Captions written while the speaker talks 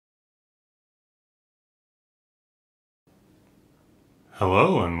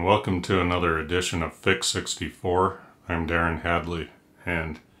Hello and welcome to another edition of Fix 64. I'm Darren Hadley,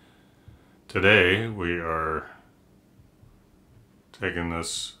 and today we are taking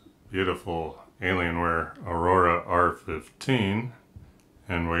this beautiful Alienware Aurora R15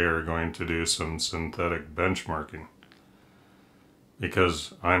 and we are going to do some synthetic benchmarking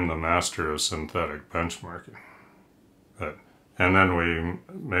because I'm the master of synthetic benchmarking. And then we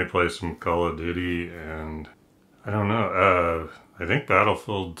may play some Call of Duty and I don't know, I think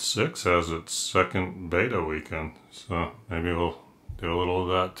Battlefield 6 has its second beta weekend, so maybe we'll do a little of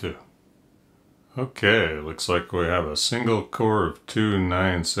that too. Okay, looks like we have a single core of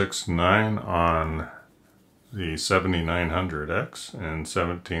 2969 on the 7900X and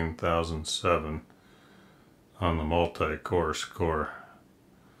 17007 on the multi-core score.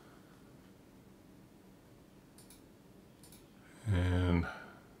 And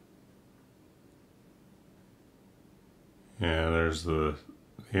yeah, there's the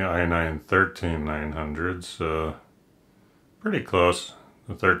i9 13900, so pretty close.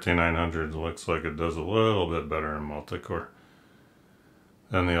 The 13900 looks like it does a little bit better in multi-core.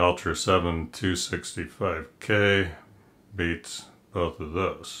 Then the Ultra 7 265K beats both of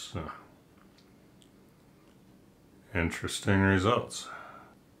those. So interesting results.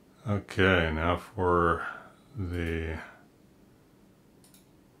 Okay, now for the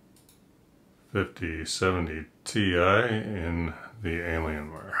 5070 Ti in the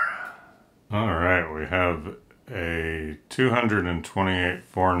Alienware. Alright, we have a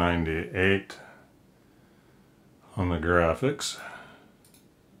 228,498 on the graphics.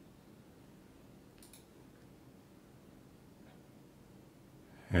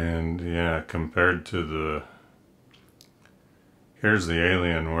 And yeah, compared to the, here's the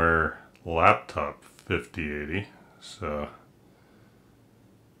Alienware laptop 5080, so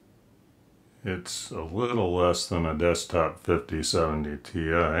it's a little less than a desktop 5070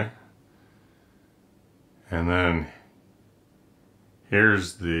 Ti. And then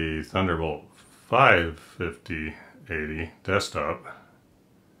here's the Thunderbolt 5 5080 desktop.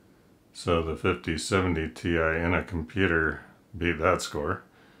 So the 5070 Ti in a computer beat that score.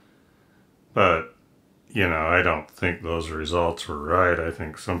 But, you know, I don't think those results were right. I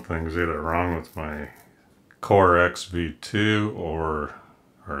think something's either wrong with my Core XV2 or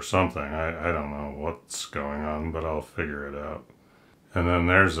something. I don't know what's going on, but I'll figure it out. And then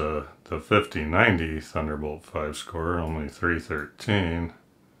there's the 5090 Thunderbolt 5 score, only 313.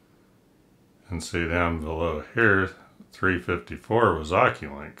 And see down below here, 354 was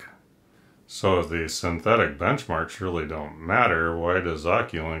Oculink. So if the synthetic benchmarks really don't matter, why does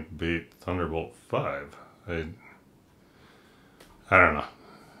Oculink beat Thunderbolt 5? I don't know.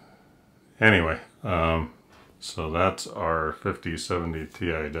 Anyway, so that's our 5070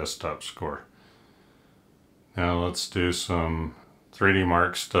 Ti desktop score. Now let's do some 3D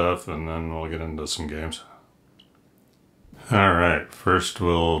Mark stuff and then we'll get into some games. Alright, first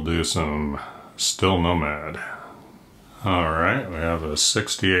we'll do some Still Nomad. Alright, we have a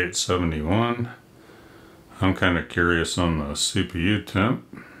 6871. I'm kind of curious on the CPU temp.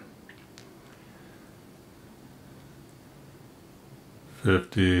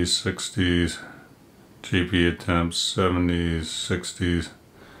 50s, 60s, GPU temps, 70s, 60s,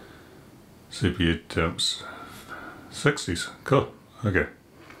 CPU temps, 60s. Cool. Okay.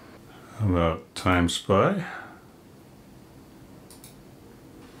 How about Time Spy?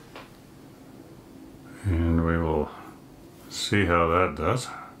 And we will see how that does.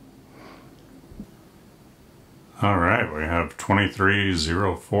 Alright, we have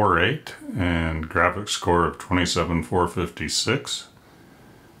 23048 and graphics score of 27456.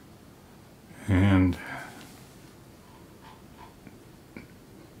 And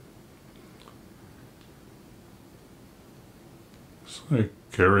looks like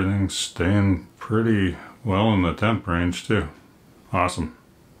everything's staying pretty well in the temp range too. Awesome.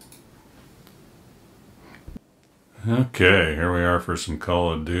 Okay, here we are for some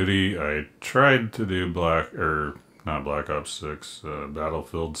Call of Duty. I tried to do not Black Ops 6,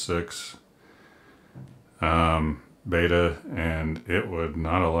 Battlefield 6 beta, and it would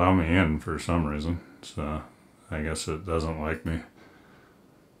not allow me in for some reason, so I guess it doesn't like me.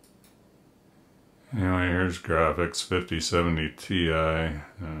 Anyway, here's graphics, 5070 Ti,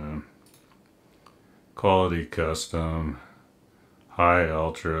 quality custom, high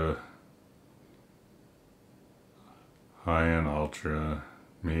ultra, high-end ultra,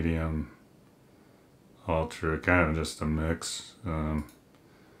 medium, ultra, kind of just a mix.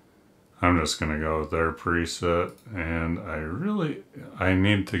 I'm just going to go with their preset, and I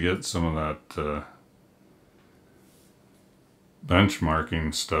need to get some of that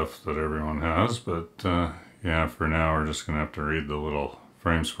benchmarking stuff that everyone has, but yeah, for now we're just going to have to read the little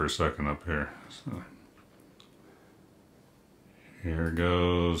frames per second up here. So here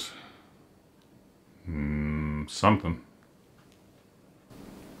goes something.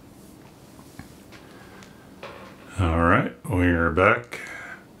 All right, we are back.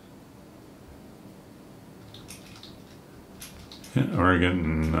 Yeah, we're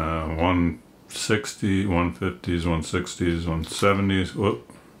getting 160, 150s, 160s, 170s.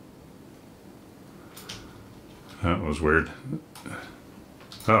 Whoop. That was weird.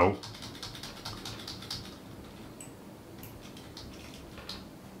 Oh.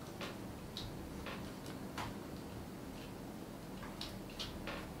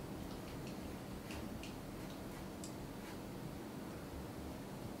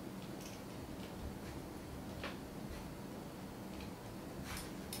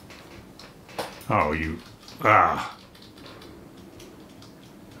 Oh, you... Ah.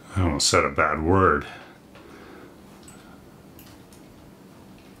 I almost said a bad word.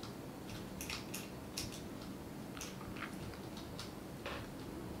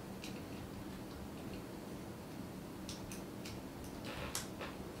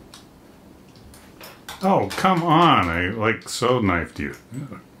 Oh, come on. I, like, so knifed you.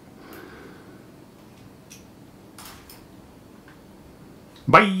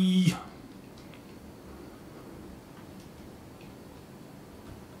 Bye!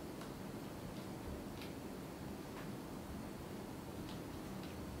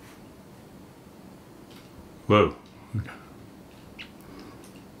 Whoa. Okay.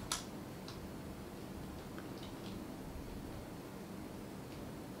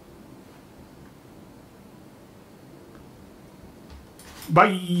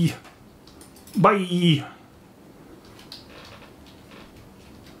 Bye! Bye!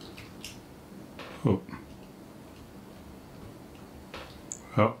 Oh.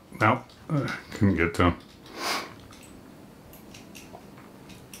 Oh, no. Couldn't get to him.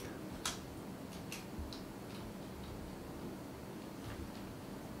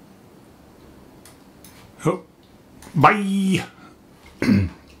 Oh. Bye! I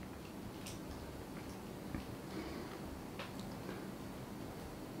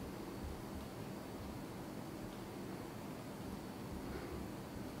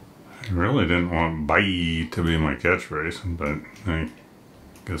really didn't want "bye" to be my catchphrase, but I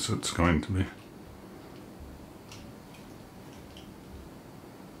guess it's going to be.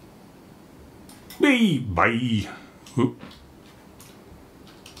 Bye! Oop.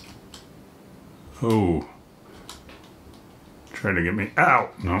 Oh. Try to get me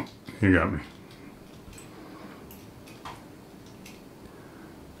out. No, you got me.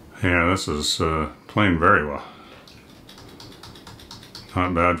 Yeah, this is playing very well.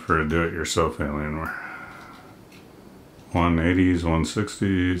 Not bad for a do-it-yourself Alienware. 180s,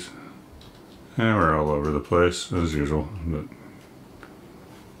 160s. Yeah, we're all over the place as usual. But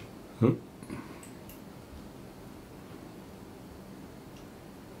oop.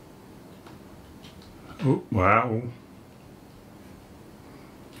 Oh, wow.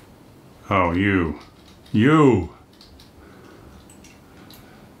 Oh, you.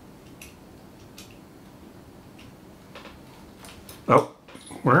 Oh,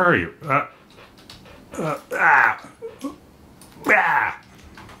 where are you?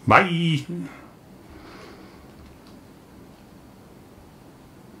 Bye.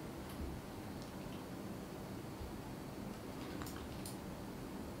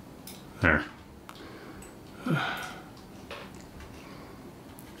 There.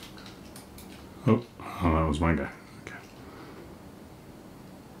 Oh, that was my guy. Okay.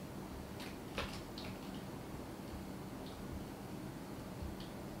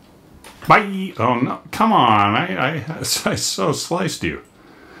 Bye. Oh no! Come on! I so sliced you.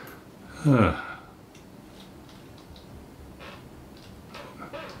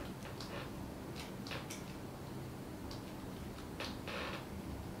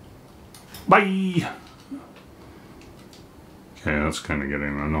 Bye. Okay, that's kind of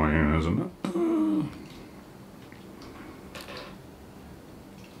getting annoying, isn't it?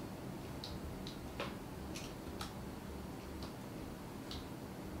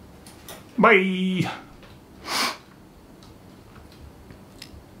 Bye.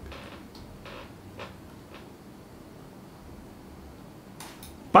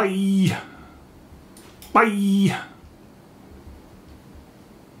 Bye. Bye.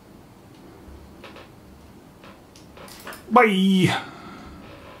 Bye.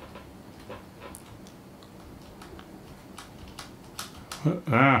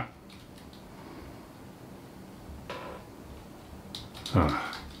 Ah.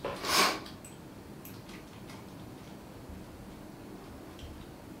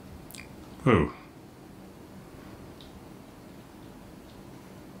 Ooh.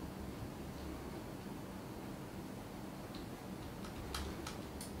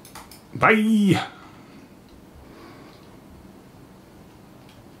 Bye!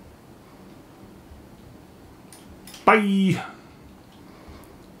 Bye!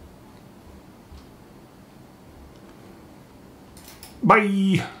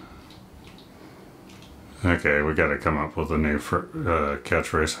 Bye! Okay, we gotta come up with a new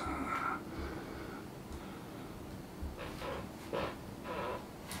catchphrase.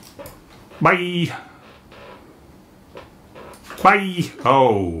 Bye! Bye!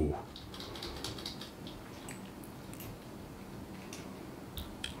 Oh!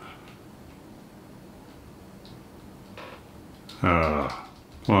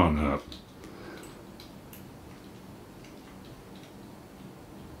 One up.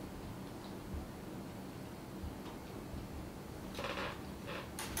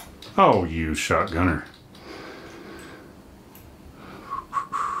 Oh, you shotgunner.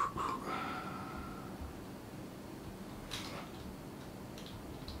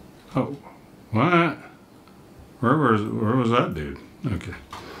 Oh, what? Where was that dude? Okay.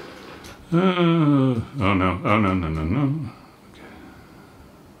 Oh no, oh no, no, no, no. Okay.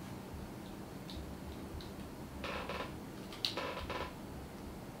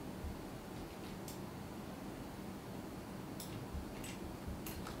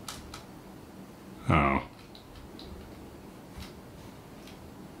 Oh.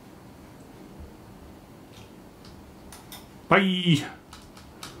 Bye.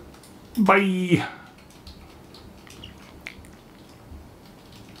 Bye.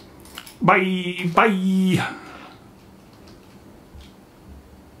 Bye. Bye.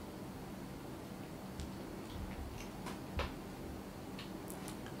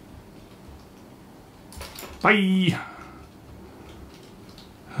 Bye.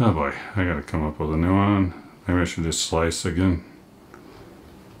 Oh boy, I gotta come up with a new one. Maybe I should just slice again.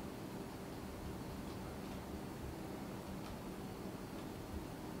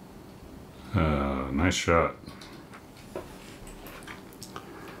 Nice shot.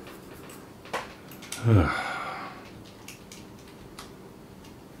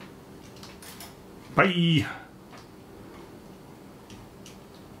 Bye.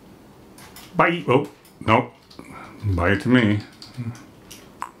 Bye. Oh, nope. Bye to me.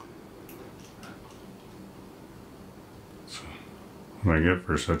 So, what do I get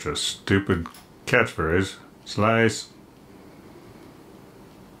for such a stupid catchphrase? Slice.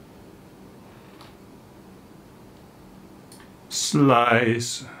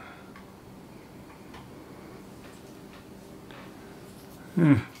 Slice.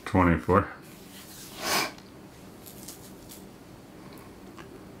 24.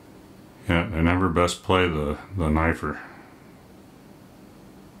 Yeah, they never best play the knifer.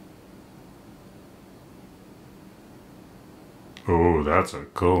 Oh, that's a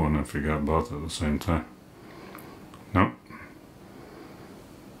cool one if you got both at the same time. Nope.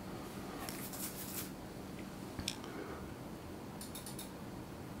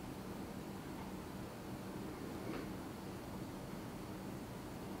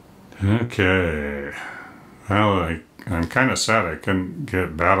 Okay, well, I'm kind of sad I couldn't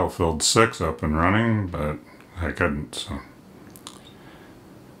get Battlefield 6 up and running, but I couldn't, so.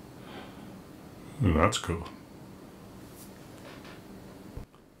 Ooh, that's cool.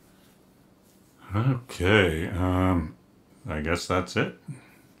 Okay, I guess that's it.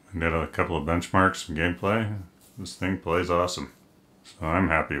 I did a couple of benchmarks and gameplay. This thing plays awesome, so I'm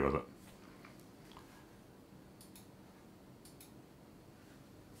happy with it.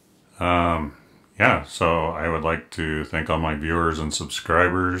 Yeah, so I would like to thank all my viewers and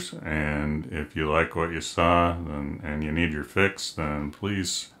subscribers, and if you like what you saw and you need your fix, then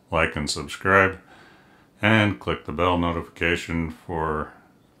please like and subscribe and click the bell notification for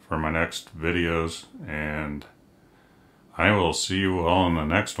my next videos, and I will see you all in the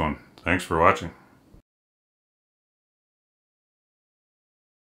next one. Thanks for watching.